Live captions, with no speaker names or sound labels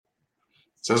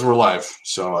says we're live,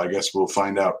 so I guess we'll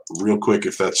find out real quick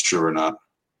if that's true or not.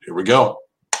 Here we go.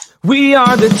 We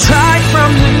are the tide from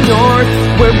the north,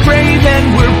 we're brave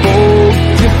and we're bold.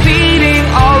 Defeating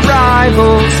our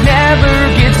rivals never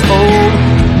gets old.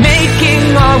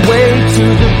 Making our way to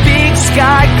the Big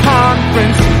Sky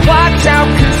Conference. Watch out,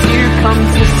 'cause here comes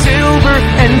the silver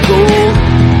and gold.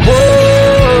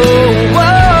 Whoa,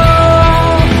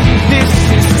 whoa. This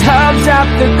is Tubbs at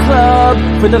the Club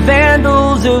for the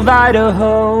Vandals of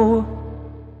Idaho.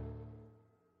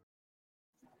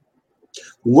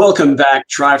 Welcome back,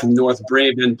 Tri from North,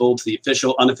 Brave and Bold, to the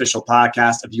official, unofficial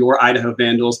podcast of your Idaho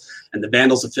Vandals and the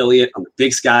Vandals affiliate on the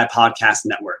Big Sky Podcast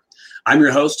Network. I'm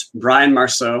your host, Brian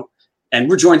Marceau, and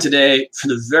we're joined today for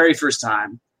the very first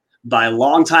time by a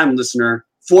longtime listener,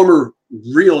 former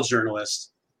real journalist,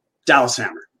 Dallas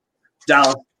Hammer.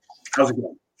 Dallas, how's it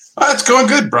going? It's going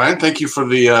good, Brian. Thank you for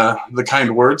the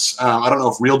kind words. I don't know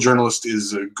if real journalist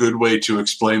is a good way to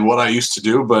explain what I used to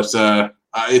do, but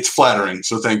it's flattering,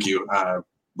 so thank you.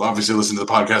 Obviously listened to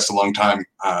the podcast a long time.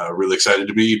 Really excited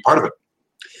to be part of it.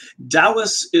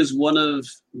 Dallas is one of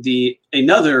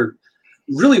another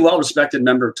really well-respected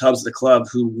member of Tubbs the Club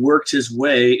who worked his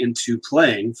way into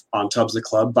playing on Tubbs the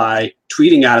Club by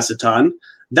tweeting at us a ton.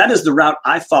 That is the route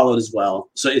I followed as well.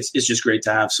 So it's just great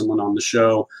to have someone on the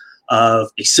show of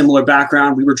a similar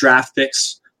background. We were draft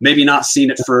picks, maybe not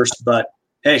seen at first, but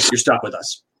hey, you're stuck with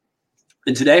us.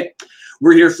 And today,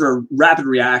 we're here for rapid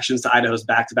reactions to Idaho's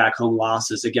back-to-back home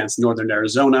losses against Northern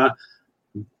Arizona.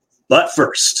 But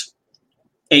first,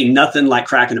 ain't nothing like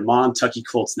cracking a Montucky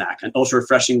Cold Snack, an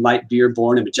ultra-refreshing light beer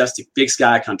born in majestic Big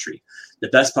Sky country. The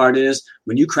best part is,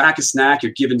 when you crack a snack,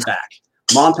 you're giving back.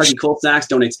 Montucky Cold Snacks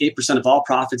donates 8% of all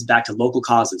profits back to local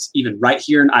causes, even right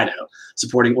here in Idaho,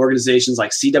 supporting organizations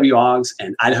like CWOGS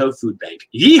and Idaho Food Bank.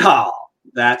 Yeehaw!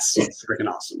 That's freaking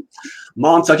awesome.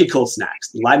 Montucky Cold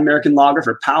Snacks, the light American lager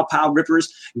for pow-pow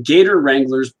rippers, gator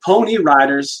wranglers, pony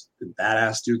riders, and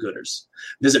badass do-gooders.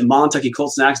 Visit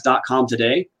MontuckyColdSnacks.com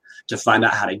today to find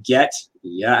out how to get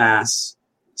your ass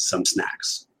some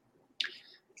snacks.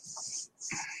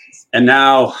 And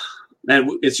now, man,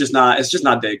 it's just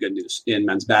not very good news in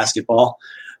men's basketball.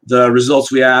 The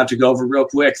results we have to go over real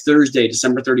quick. Thursday,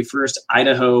 December 31st,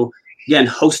 Idaho, again,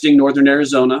 hosting Northern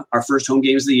Arizona, our first home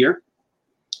games of the year.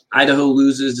 Idaho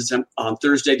loses on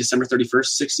Thursday, December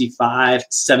 31st,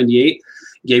 65-78.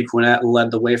 Gabe Quinnett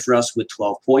led the way for us with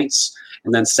 12 points.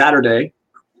 And then Saturday,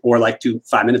 or like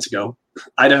 5 minutes ago,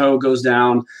 Idaho goes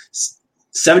down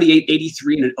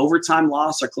 78-83 in an overtime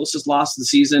loss, our closest loss of the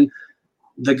season.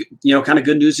 The kind of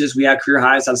good news is we had career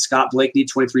highs on Scott Blakely,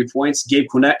 23 points. Gabe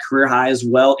Quinnett, career high as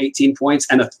well, 18 points.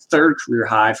 And a third career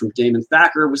high from Damon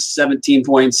Thacker with 17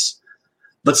 points.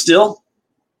 But still,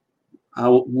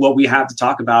 what we have to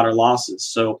talk about are losses.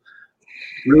 So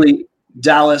really,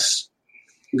 Dallas,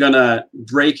 I'm going to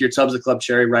break your Tubbs the Club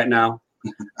cherry right now.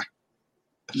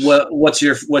 What's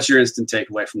your instant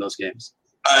takeaway from those games?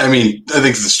 I mean, I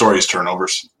think the story is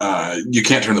turnovers. You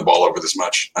can't turn the ball over this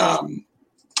much.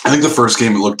 I think the first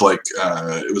game, it looked like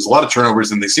it was a lot of turnovers,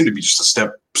 and they seemed to be just a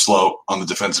step slow on the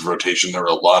defensive rotation. There were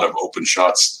a lot of open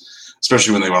shots,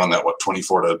 especially when they went on that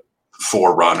 24-4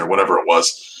 run or whatever it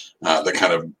was. That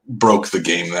kind of broke the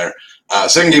game there.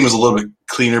 Second game was a little bit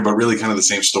cleaner, but really kind of the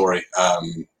same story.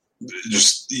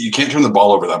 Just you can't turn the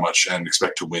ball over that much and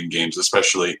expect to win games,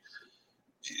 especially,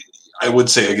 I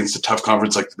would say, against a tough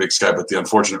conference like the Big Sky. But the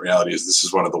unfortunate reality is this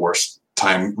is one of the worst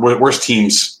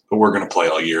teams that we're going to play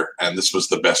all year, and this was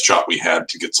the best shot we had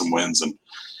to get some wins, and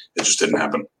it just didn't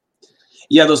happen.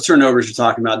 Yeah, those turnovers you're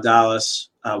talking about, Dallas,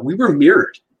 we were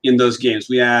mirrored in those games.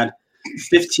 We had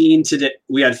 15 today.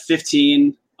 We had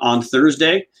 15 on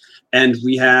Thursday, and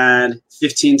we had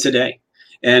 15 today.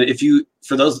 And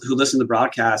for those who listen to the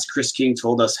broadcast, Chris King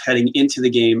told us heading into the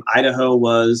game, Idaho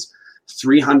was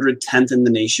 310th in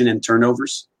the nation in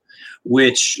turnovers,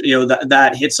 which,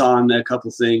 that hits on a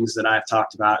couple things that I've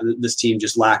talked about. This team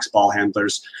just lacks ball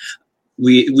handlers.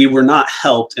 We were not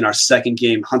helped in our second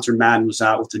game. Hunter Madden was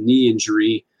out with a knee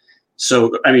injury.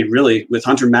 So, I mean, really, with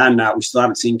Hunter Madden out, we still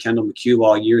haven't seen Kendall McHugh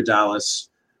all year, Dallas.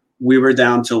 We were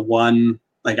down to one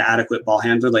adequate ball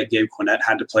handler. Like Gabe Quinnett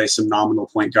had to play some nominal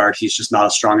point guard. He's just not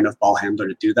a strong enough ball handler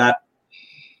to do that.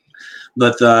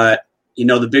 But the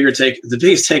biggest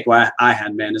takeaway I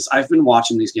had, man, is I've been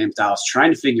watching these games, Dallas,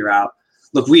 trying to figure out.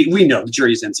 Look, we know the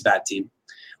jury's in, it's a bad team.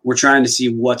 We're trying to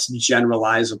see what's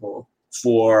generalizable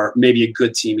for maybe a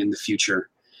good team in the future,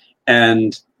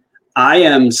 and I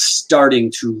am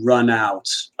starting to run out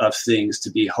of things to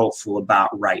be hopeful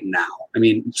about right now. I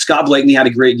mean, Scott Blakely had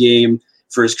a great game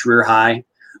for his career high,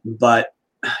 but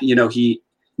he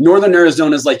Northern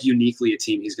Arizona is like uniquely a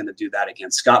team he's going to do that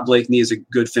against. Scott Blakeney is a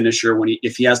good finisher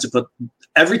if he has to put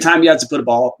every time he has to put the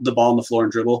ball on the floor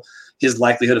and dribble, his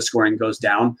likelihood of scoring goes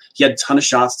down. He had a ton of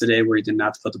shots today where he didn't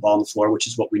have to put the ball on the floor, which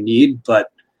is what we need.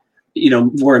 But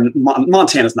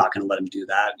Montana's not going to let him do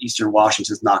that. Eastern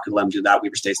Washington's not going to let him do that.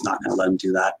 Weber State's not going to let him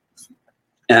do that.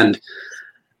 And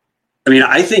I mean,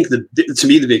 I think to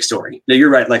me the big story. Now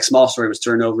you're right. Like small story was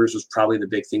turnovers was probably the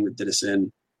big thing that did us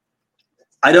in.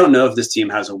 I don't know if this team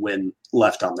has a win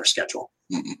left on their schedule.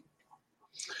 Mm-mm.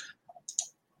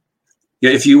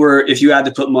 Yeah, if you had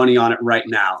to put money on it right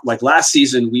now, like last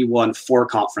season, we won 4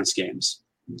 conference games.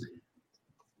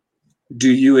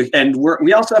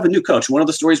 We also have a new coach. One of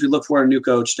the stories we look for in a new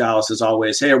coach, Dallas, is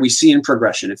always, hey, are we seeing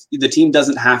progression? If the team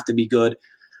doesn't have to be good,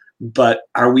 but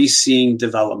are we seeing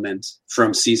development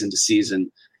from season to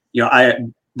season?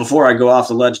 Before I go off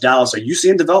the ledge, Dallas, are you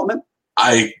seeing development?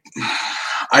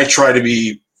 I try to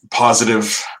be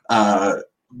positive,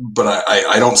 but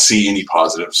I don't see any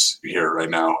positives here right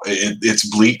now. It's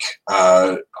bleak.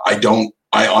 I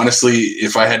honestly,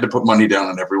 if I had to put money down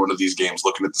on every one of these games,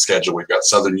 looking at the schedule, we've got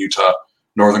Southern Utah,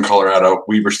 Northern Colorado,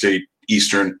 Weber State,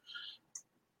 Eastern,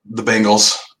 the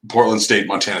Bengals, Portland State,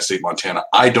 Montana.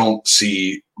 I don't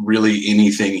see really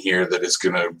anything here that is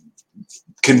going to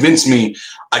convince me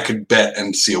I could bet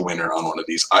and see a winner on one of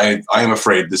these. I am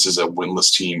afraid this is a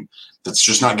winless team that's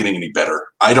just not getting any better.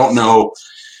 I don't know.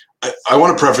 I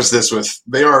want to preface this with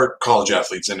they are college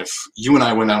athletes, and if you and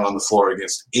I went out on the floor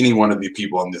against any one of the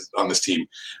people on this team,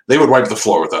 they would wipe the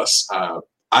floor with us.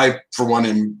 I, for one,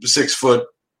 am 6 foot,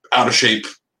 out of shape,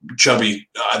 chubby.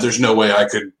 There's no way I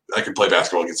could play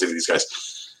basketball against any of these guys.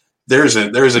 There is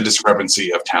a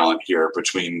discrepancy of talent here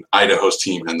between Idaho's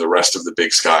team and the rest of the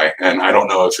Big Sky, and I don't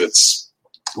know if it's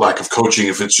lack of coaching,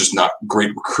 if it's just not great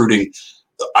recruiting.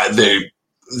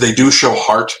 They do show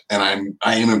heart, and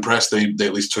I am impressed. They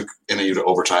at least took NAU to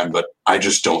overtime, but I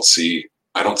just don't see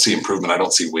improvement. I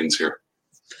don't see wins here.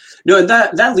 No, and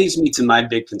that leads me to my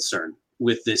big concern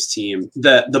with this team.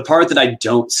 The part that I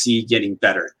don't see getting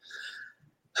better.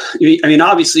 I mean,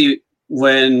 obviously,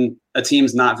 when a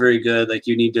team's not very good, like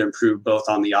you need to improve both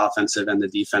on the offensive and the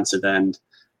defensive end.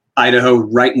 Idaho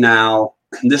right now,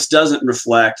 this doesn't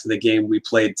reflect the game we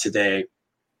played today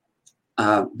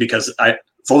because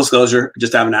full disclosure,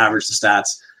 just haven't averaged the stats.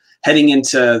 Heading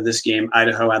into this game,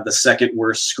 Idaho had the second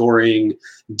worst scoring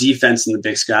defense in the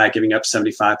Big Sky, giving up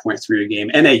 75.3 a game.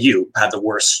 NAU had the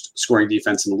worst scoring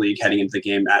defense in the league heading into the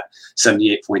game at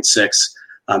 78.6.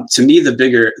 To me,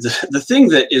 the thing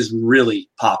that is really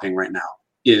popping right now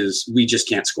is we just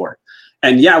can't score.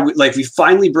 And yeah, we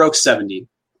finally broke 70.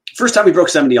 First time we broke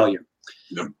 70 all year.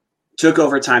 Yep. Took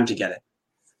overtime to get it.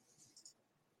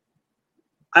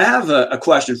 I have a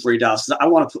question for you, Dallas.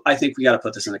 I think we got to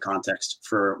put this in the context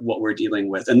for what we're dealing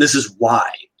with, and this is why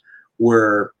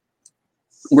we're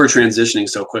transitioning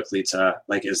so quickly to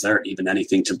is there even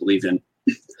anything to believe in?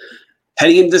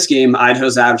 Heading into this game,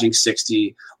 Idaho's averaging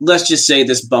 60. Let's just say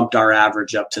this bumped our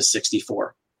average up to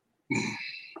 64,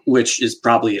 which is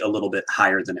probably a little bit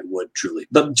higher than it would truly.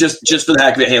 But just for the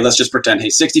heck of it, hey, let's just pretend. Hey,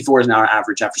 64 is now our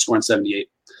average after scoring 78.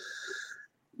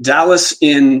 Dallas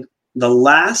in the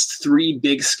last 3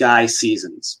 Big Sky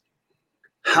seasons,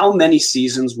 how many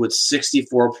seasons would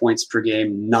 64 points per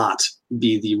game not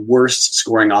be the worst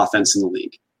scoring offense in the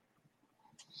league?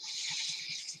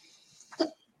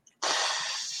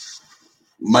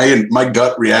 My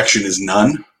gut reaction is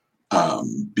none.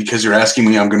 Because you're asking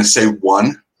me, I'm going to say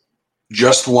 1,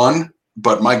 just 1,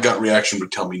 but my gut reaction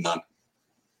would tell me none.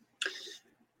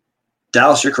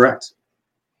 Dallas, you're correct.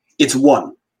 It's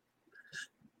 1.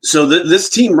 So this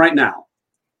team right now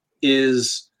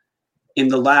is in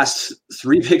the last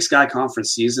 3 Big Sky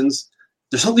Conference seasons.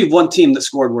 There's only one team that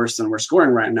scored worse than we're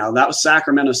scoring right now. That was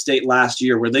Sacramento State last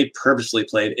year, where they purposely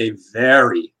played a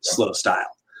very slow style.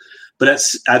 But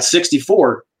at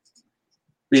 64,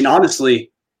 I mean,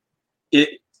 honestly, the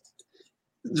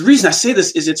reason I say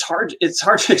this is it's hard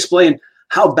to explain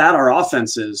how bad our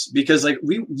offense is, because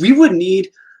we would need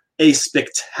a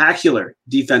spectacular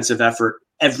defensive effort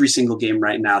every single game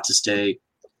right now to stay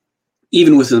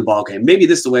even within the ball game. Maybe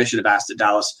this is the way I should have asked it,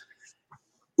 Dallas.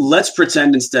 Let's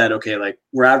pretend instead, okay,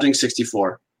 we're averaging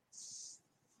 64.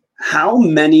 How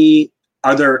many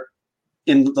are there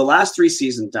in the last 3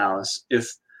 seasons, Dallas,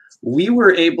 if we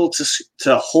were able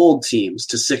to hold teams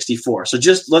to 64? So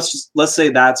just let's say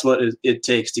that's what it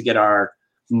takes to get our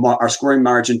scoring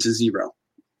margin to 0.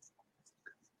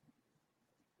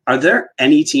 Are there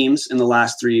any teams in the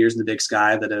last 3 years in the Big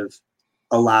Sky that have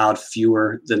allowed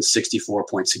fewer than 64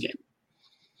 points a game?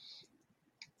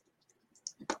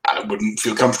 I wouldn't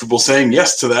feel comfortable saying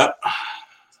yes to that.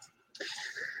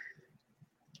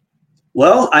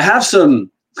 Well, I have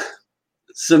some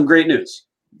great news.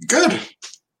 Good.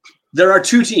 There are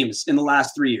 2 teams in the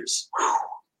last 3 years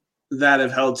that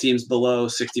have held teams below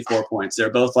 64 points. They're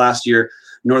both last year.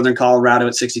 Northern Colorado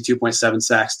at 62.7,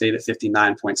 Sac State at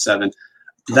 59.7.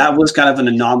 That was kind of an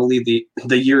anomaly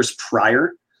the years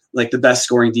prior. Like the best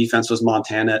scoring defense was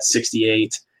Montana at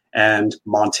 68 and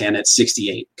Montana at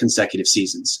 68 consecutive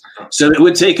seasons. So it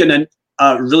would take a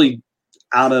really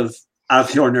out of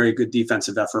the ordinary good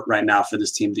defensive effort right now for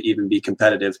this team to even be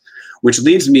competitive, which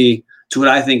leads me to what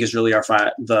I think is really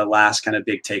the last kind of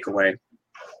big takeaway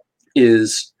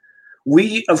is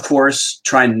we, of course,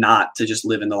 try not to just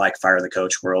live in the like fire the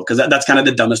coach world, because that's kind of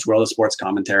the dumbest world of sports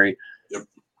commentary. Yep.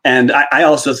 And I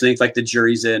also think like the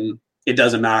jury's in. It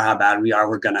doesn't matter how bad we are.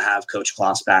 We're going to have Coach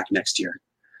Kloss back next year.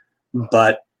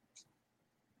 But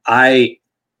I'm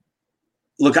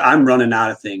running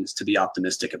out of things to be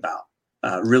optimistic about.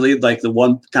 Really, like the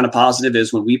one kind of positive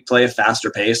is when we play a faster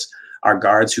pace, our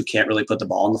guards who can't really put the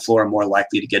ball on the floor are more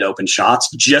likely to get open shots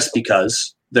just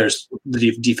because there's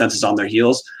the defense is on their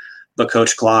heels. But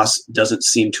Coach Kloss doesn't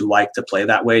seem to like to play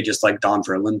that way, just like Don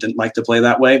Verlin didn't like to play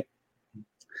that way.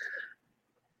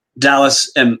 Dallas,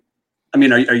 are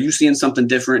you seeing something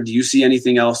different? Do you see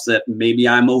anything else that maybe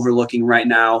I'm overlooking right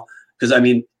now? Because,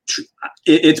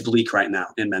 it's bleak right now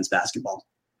in men's basketball.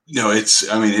 No,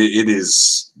 it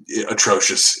is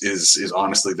atrocious is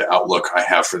honestly the outlook I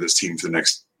have for this team for the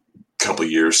next couple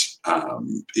of years.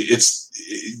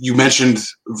 You mentioned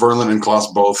Verlin and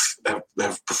Kloss both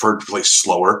have preferred to play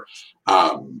slower,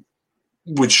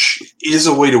 which is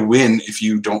a way to win if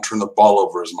you don't turn the ball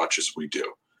over as much as we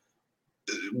do.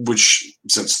 Which,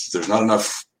 since there's not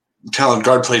enough talent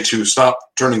guard play to stop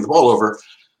turning the ball over,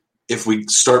 if we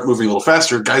start moving a little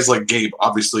faster, guys like Gabe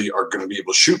obviously are going to be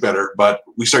able to shoot better, but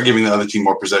we start giving the other team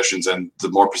more possessions, and the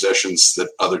more possessions that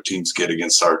other teams get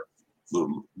against our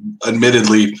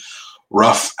admittedly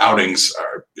rough outings,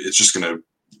 it's just going to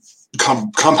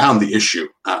compound the issue.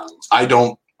 I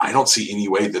don't see any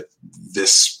way that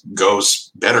this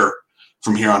goes better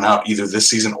from here on out, either this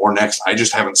season or next. I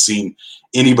just haven't seen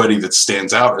anybody that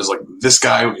stands out as like this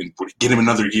guy, and would get him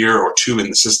another year or two in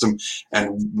the system,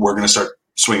 and we're going to start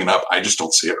swinging up. I just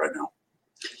don't see it right now.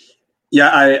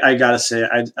 Yeah, I gotta say,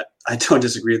 I don't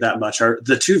disagree that much.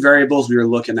 The 2 variables we were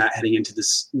looking at heading into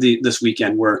this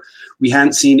weekend were we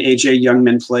hadn't seen AJ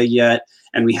Youngman play yet,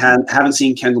 and we haven't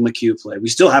seen Kendall McHugh play. We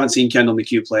still haven't seen Kendall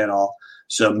McHugh play at all.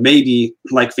 So maybe,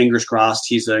 like, fingers crossed,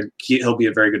 he'll be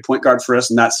a very good point guard for us,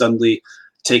 and that suddenly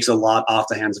takes a lot off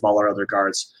the hands of all our other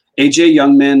guards. AJ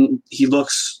Youngman,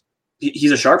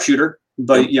 he's a sharpshooter,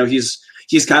 but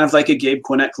he's kind of like a Gabe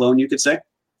Quinnett clone, you could say.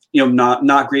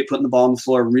 Not great putting the ball on the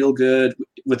floor, real good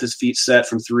with his feet set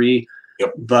from 3,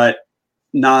 yep. But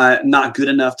not good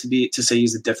enough to say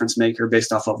he's a difference maker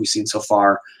based off what we've seen so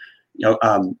far.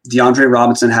 DeAndre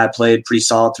Robinson had played pretty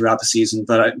solid throughout the season,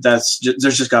 but there's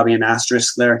just got to be an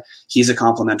asterisk there. He's a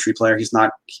complimentary player.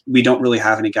 We don't really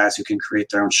have any guys who can create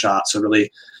their own shot. So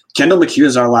really, Kendall McHugh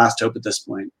is our last hope at this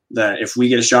point. That if we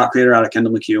get a shot creator out of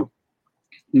Kendall McHugh,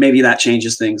 maybe that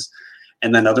changes things.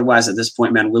 And then otherwise, at this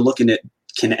point, man, we're looking at,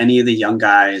 can any of the young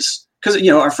guys, because,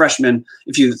 our freshmen,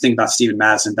 if you think about Steven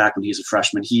Madison back when he was a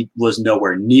freshman, he was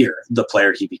nowhere near the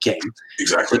player he became.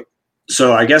 Exactly.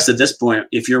 So I guess at this point,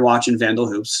 if you're watching Vandal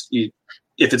Hoops,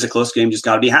 if it's a close game, just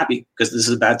got to be happy because this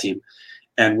is a bad team.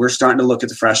 And we're starting to look at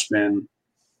the freshmen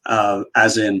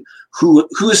as in who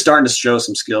is starting to show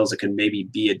some skills that can maybe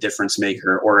be a difference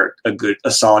maker or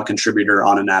a solid contributor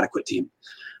on an adequate team.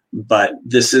 But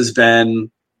this is the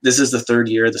 3rd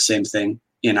year, the same thing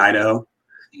in Idaho.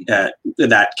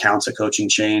 That counts a coaching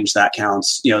change. That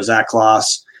counts, Zach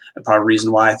Kloss. Part of the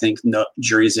reason why I think no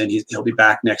jury's in, he'll be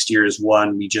back next year is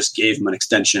 1, we just gave him an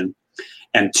extension,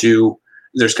 and 2,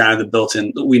 there's kind of the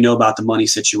built-in, we know about the money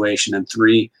situation, and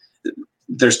 3,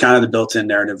 there's kind of the built-in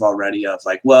narrative already of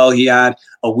like, well, he had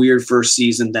a weird first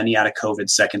season, then he had a COVID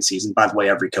second season. By the way,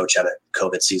 every coach had a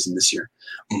COVID season this year,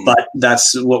 but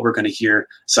that's what we're going to hear.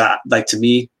 So, like, to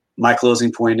me, my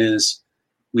closing point is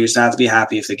we just have to be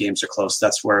happy if the games are close.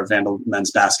 That's where Vandal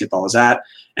men's basketball is at,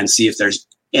 and see if there's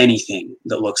anything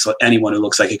that looks like anyone who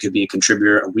looks like it could be a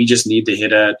contributor. We just need to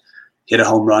hit a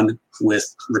home run with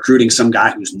recruiting some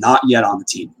guy who's not yet on the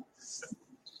team.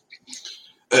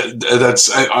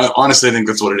 I honestly think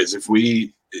that's what it is. If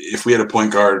we had a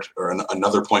point guard or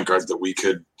another point guard that we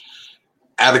could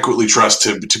adequately trust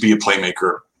to be a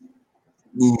playmaker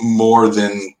more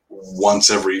than once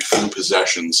every few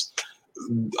possessions,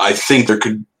 I think there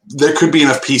could be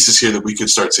enough pieces here that we could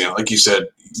start seeing. Like you said,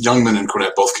 Youngman and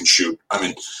Quinnett both can shoot.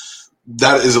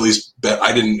 that is at least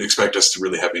I didn't expect us to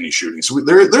really have any shooting. So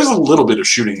there's a little bit of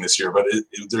shooting this year, but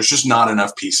there's just not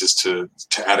enough pieces to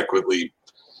adequately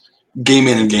game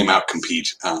in and game out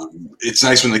compete. It's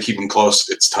nice when they keep them close.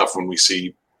 It's tough when we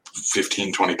see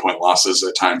 15, 20-point losses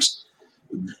at times.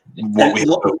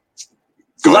 The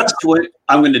last point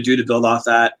I'm going to do to build off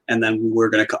that, and then we're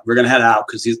going to head out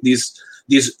because these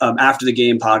after the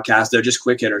game podcasts, they're just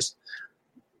quick hitters.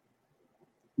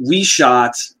 We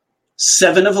shot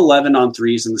 7 of 11 on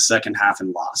threes in the second half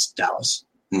and lost Dallas.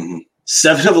 Mm-hmm.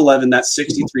 7 of 11, that's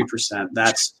 63%.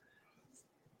 That's,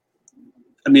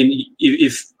 I mean,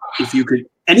 if you could,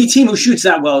 any team who shoots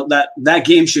that well, that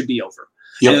game should be over.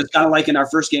 Yep. And it's kind of like in our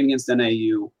first game against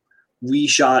NAU, we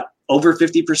shot over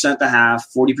 50% the half,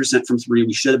 40% from three.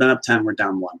 We should have been up 10. We're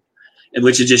down 1,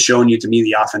 which is just showing you, to me,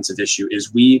 the offensive issue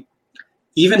is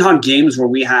even on games where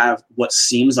we have what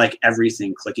seems like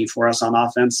everything clicking for us on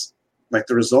offense, like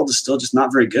the result is still just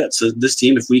not very good. So this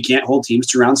team, if we can't hold teams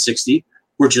to around 60,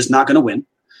 we're just not going to win.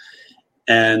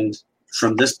 And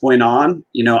from this point on,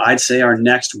 I'd say our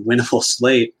next winnable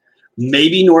slate,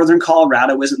 maybe Northern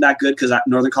Colorado isn't that good because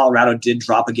Northern Colorado did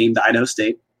drop a game to Idaho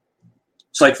State.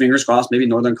 So like fingers crossed, maybe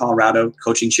Northern Colorado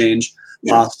coaching change,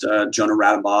 lost Jonah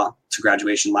Radabaugh to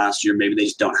graduation last year. Maybe they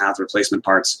just don't have the replacement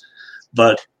parts.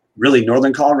 But really,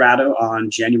 Northern Colorado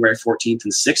on January 14th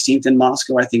and 16th in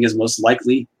Moscow, I think is most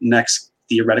likely next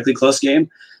theoretically close game.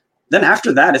 Then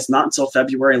after that, it's not until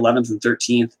February 11th and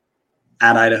 13th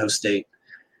at Idaho State.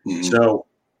 Mm-hmm. So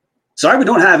sorry we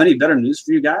don't have any better news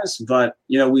for you guys, but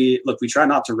we try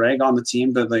not to rag on the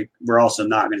team, but we're also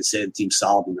not going to say the team's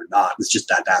solid when they're not. It's just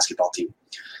that basketball team.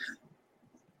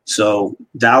 So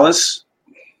Dallas,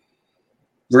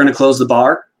 we're going to close the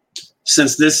bar.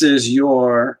 Since this is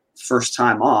your first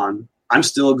time on, I'm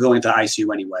still going to ice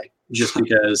you anyway, just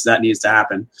because that needs to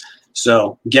happen.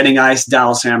 So getting iced,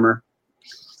 Dallas Hammer.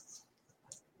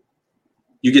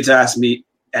 You get to ask me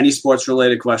any sports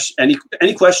related question,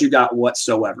 any question you got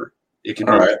whatsoever. It can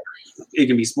It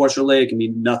can be sports related. It can be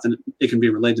nothing. It can be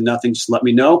related to nothing. Just let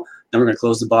me know. Then we're going to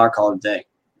close the bar, call it a day.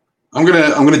 I'm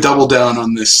gonna double down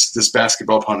on this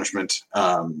basketball punishment.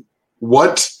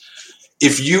 What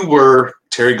if you were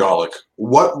Terry Golick?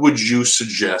 What would you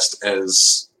suggest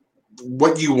as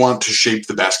what you want to shape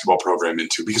the basketball program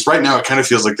into? Because right now it kind of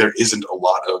feels like there isn't a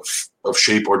lot of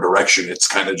shape or direction. It's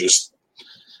kind of just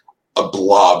a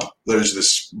blob. There's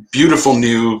this beautiful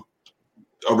new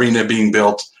arena being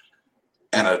built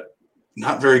and a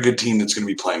not very good team that's going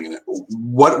to be playing in it.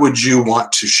 What would you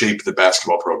want to shape the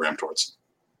basketball program towards?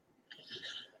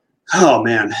 Oh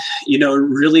man,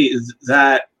 really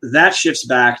that shifts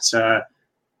back to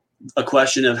a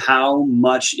question of how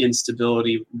much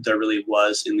instability there really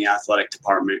was in the athletic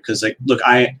department. Because look,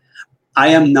 I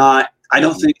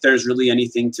don't think there's really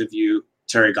anything to view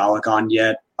Terry Golick on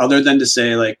yet, other than to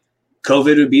say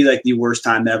COVID would be the worst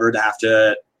time ever to have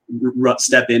to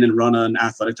step in and run an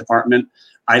athletic department.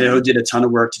 Idaho did a ton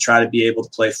of work to try to be able to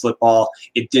play football.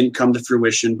 It didn't come to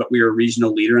fruition, but we were a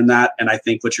regional leader in that. And I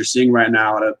think what you're seeing right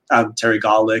now out of Terry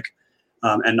Golick,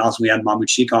 and also we had Mahmoud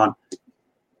Sheikh on,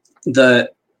 the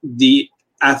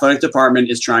athletic department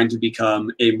is trying to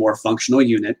become a more functional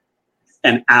unit.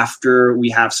 And after we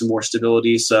have some more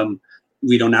stability,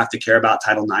 we don't have to care about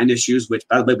Title IX issues, which,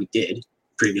 by the way, we did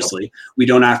previously. Yep. We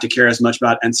don't have to care as much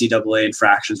about NCAA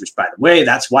infractions, which, by the way,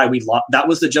 that's why that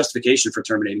was the justification for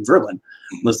terminating Verlin,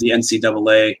 was the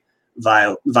NCAA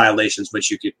violations,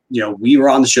 which we were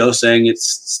on the show saying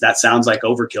that sounds like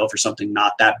overkill for something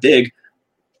not that big.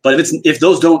 But if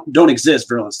those don't exist,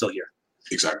 Verlin's still here.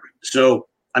 Exactly. So,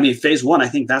 phase one, I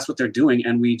think that's what they're doing,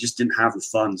 and we just didn't have the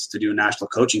funds to do a national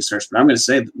coaching search. But I'm going to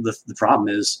say the problem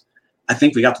is I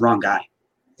think we got the wrong guy.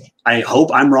 I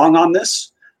hope I'm wrong on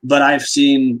this, but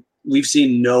we've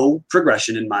seen no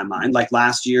progression in my mind. Like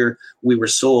last year, we were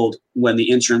sold when the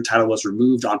interim title was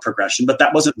removed on progression, but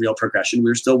that wasn't real progression.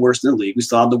 We were still worse than the league. We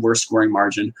still had the worst scoring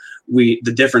margin. The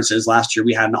difference is last year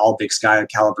we had an all Big Sky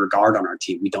caliber guard on our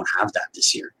team. We don't have that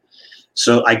this year.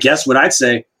 So I guess what I'd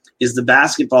say is the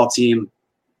basketball team,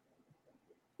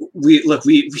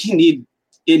 it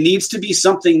needs to be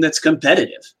something that's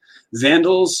competitive.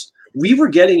 Vandals, we were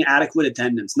getting adequate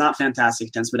attendance, not fantastic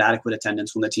attendance, but adequate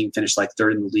attendance when the team finished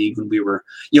third in the league, when we were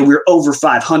over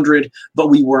 500, but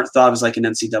we weren't thought of as an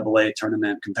NCAA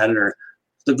tournament competitor.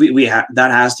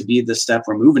 That has to be the step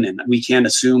we're moving in. We can't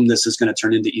assume this is going to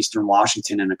turn into Eastern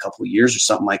Washington in a couple of years or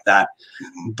something like that.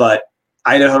 But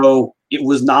Idaho, it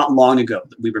was not long ago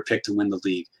that we were picked to win the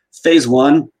league. Phase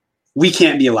one, we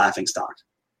can't be a laughingstock.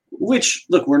 Which,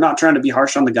 look, we're not trying to be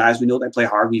harsh on the guys. We know they play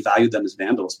hard. We value them as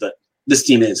Vandals, but this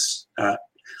team is,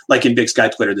 in Big Sky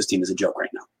Twitter, this team is a joke right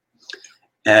now.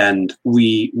 and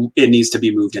it needs to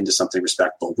be moved into something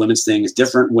respectable. Women's thing is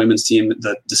different. Women's team,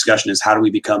 the discussion is how do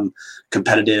we become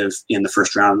competitive in the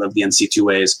first round of the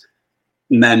NC2As.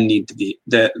 Men need to be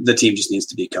the team just needs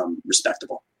to become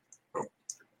respectable.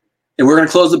 And we're going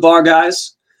to close the bar,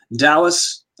 guys.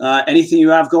 Dallas, anything you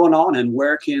have going on, and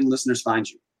where can listeners find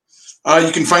you?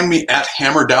 You can find me at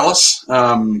Hammer Dallas.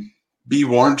 Be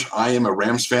warned, I am a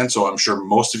Rams fan, so I'm sure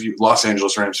most of you, Los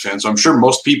Angeles Rams fans, so I'm sure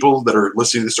most people that are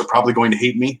listening to this are probably going to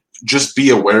hate me. Just be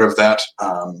aware of that.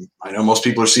 I know most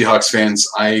people are Seahawks fans.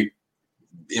 I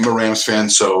am a Rams fan,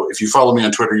 so if you follow me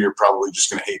on Twitter, you're probably just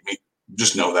going to hate me.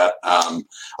 Just know that. Other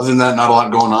than that, not a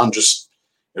lot going on. Just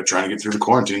trying to get through the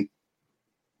quarantine.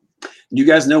 You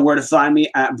guys know where to find me,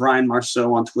 at Brian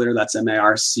Marceau on Twitter. That's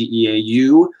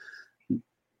Marceau.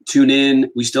 Tune in.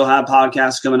 We still have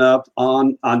podcasts coming up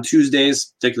on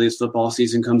Tuesdays, particularly as football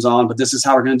season comes on. But this is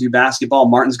how we're going to do basketball.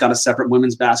 Martin's got a separate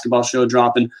women's basketball show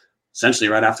dropping essentially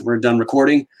right after we're done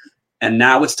recording. And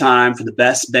now it's time for the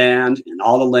best band in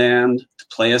all the land to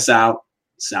play us out.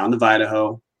 Sound of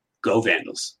Idaho. Go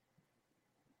Vandals.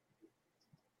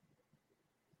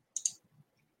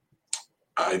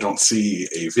 I don't see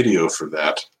a video for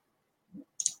that.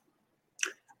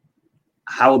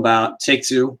 How about take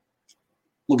two?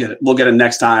 We'll get it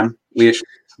next time.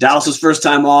 Dallas's first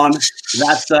time on.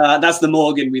 That's the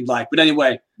mulligan we'd like. But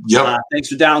anyway, thanks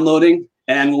for downloading,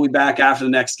 and we'll be back after the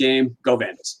next game. Go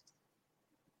Vandals.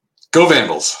 Go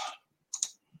Vandals.